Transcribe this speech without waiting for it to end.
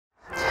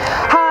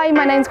Hi,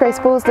 my name's Grace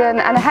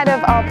Balsdon, and ahead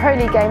of our Pro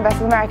League game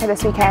versus America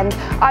this weekend,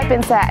 I've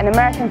been set an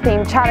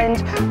American-themed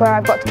challenge where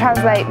I've got to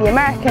translate the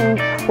American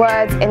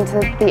words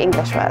into the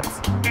English words.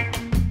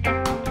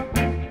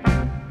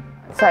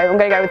 So I'm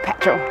going to go with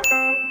petrol.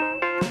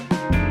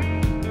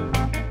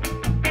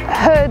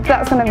 Hood,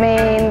 that's going to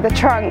mean the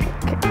trunk.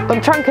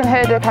 Well, trunk and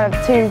hood are kind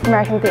of two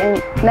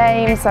American-themed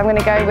names, so I'm going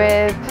to go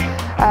with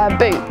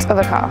boot of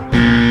a car.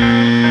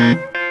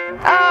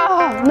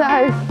 Oh,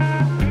 no!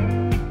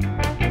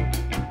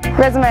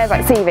 Resume is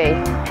like CV.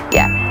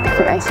 Yeah,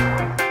 definitely.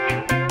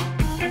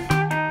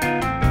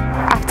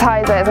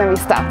 Appetizer is going to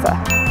be starter.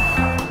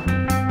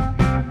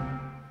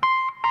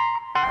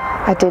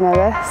 I do know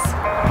this.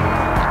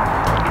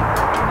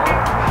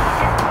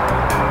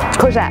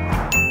 Courgette.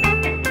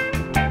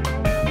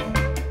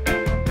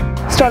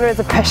 Stroller is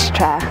a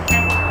pushchair,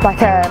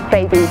 like a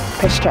baby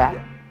pushchair.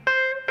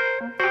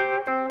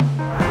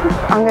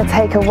 I'm going to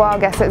take a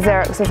wild guess at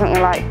Xerox or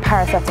something like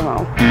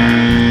paracetamol.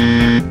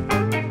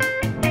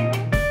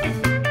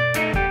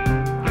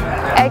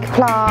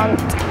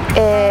 Eggplant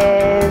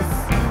is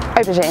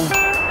aubergine.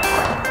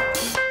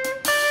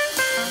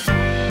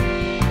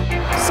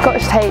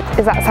 Scotch tape,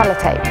 is that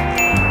sellotape?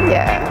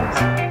 Yeah.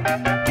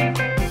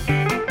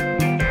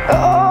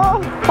 Oh,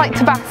 like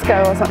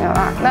Tabasco or something like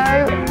that.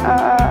 No,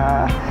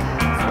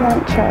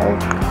 cilantro.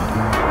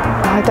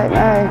 I don't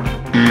know.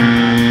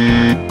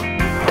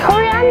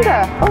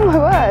 Coriander. Oh my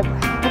word.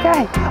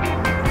 Okay.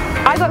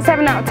 I got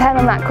 7 out of 10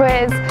 on that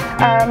quiz.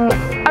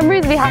 I'm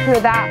reasonably happy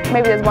with that.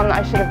 Maybe there's one that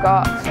I should have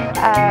got.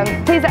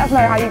 Please let us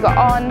know how you got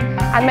on,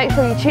 and make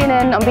sure you tune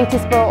in on BT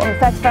Sport on the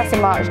 31st of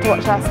March to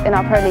watch us in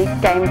our Pro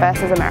League game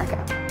versus America.